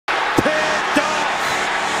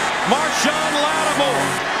Marshon Lattimore.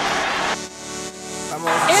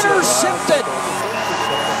 Intercepted.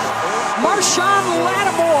 Marshon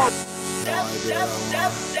Lattimore.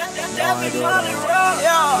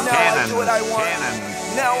 Now I do what I want.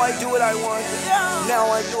 Now I do what I want. Now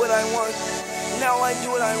I do what I want. Now I do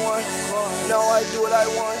what I want. Now I do what I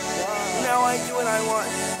want. Now I do what I want.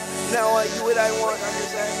 Now I do what I want.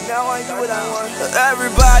 Now I do what I want.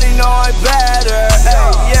 Everybody know I'm better.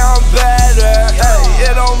 Ay, yeah, I'm better. Ay,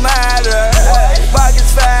 it don't matter. Ay,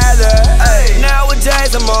 pockets fatter. Ay,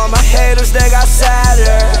 nowadays I'm on my haters, they got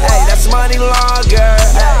sadder. Ay, that's money longer.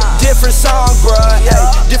 Ay, different song, bruh.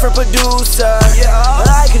 Ay, different producer.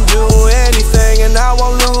 I can do anything and I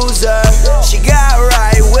won't lose her. She got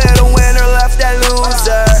right with a winner, left that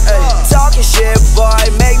loser. Ay, talking shit, boy,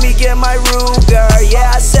 make me get my Ruger.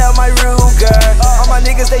 Yeah, I sell my Ruger. All my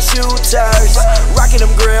niggas, they shooters. Rocking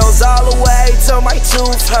them grills all the way till my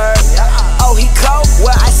tooth hurt. Oh, he cold?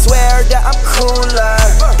 Well, I swear that I'm cooler.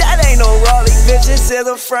 That ain't no Rollie, bitch, this is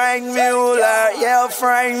a Frank Mueller. Yeah,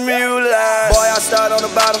 Frank Mueller. Boy, I start on the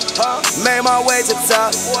bottom, made my way to the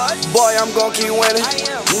top. Boy, I'm gon' keep winning.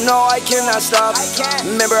 No, I cannot stop.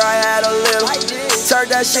 Remember I had a little, turned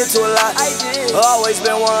that shit to a lot. Always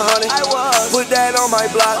been 100, put that on my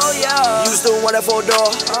block. Used to want that 4-door,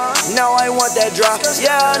 now I want that drop.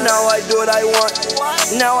 Yeah, now I do what I want.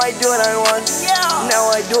 Now I do what I want. Now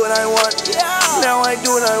I do what I want. Now I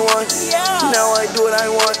do what I want. Now I do what I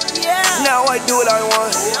want. Now I do what I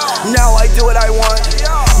want. Now I do what I want.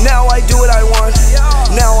 Now I do what I want.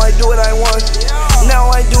 Now I do what I want. Now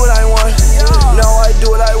I do what I want. Now I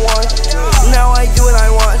do what I want. Now I do what I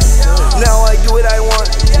want. Now I do what I want.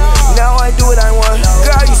 Now I do what I want.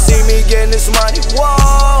 Girl, you see me getting this money.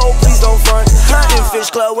 Whoa, please don't front. Hunting Fish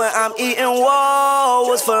Club when I'm eating. Whoa,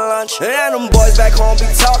 what's for lunch? And them boys back home be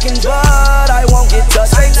talking, but I won't get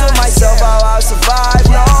touched. Say to myself how I survive.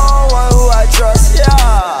 No one who I trust.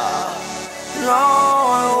 Yeah, no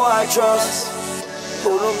one who I trust.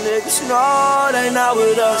 Who them niggas know they not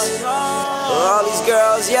with us. All these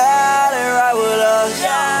girls, yeah, they ride with us.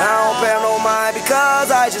 I don't pay no mind because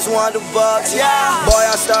I just want the bucks. Yeah, boy,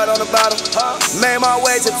 I start on the bottom, made my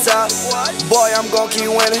way to the top. Boy, I'm gon' keep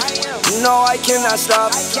winning. No, I cannot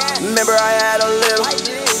stop. Remember I had a little,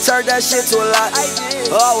 turned that shit to a lot.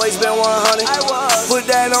 Always been 100, put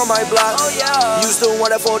that on my block. Used to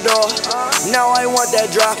want that 4-door, now I want that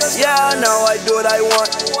drop. Yeah, now I do what I want.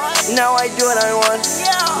 Now I do what I want.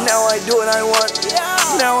 Now I do what I want.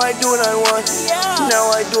 Now I do what I want.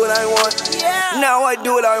 Now I do what I want. Now I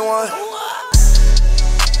do what I want.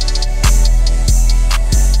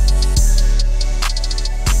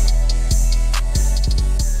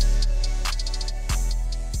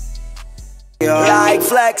 Like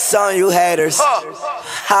flex on you haters,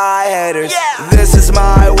 hi haters. This is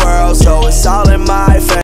my world.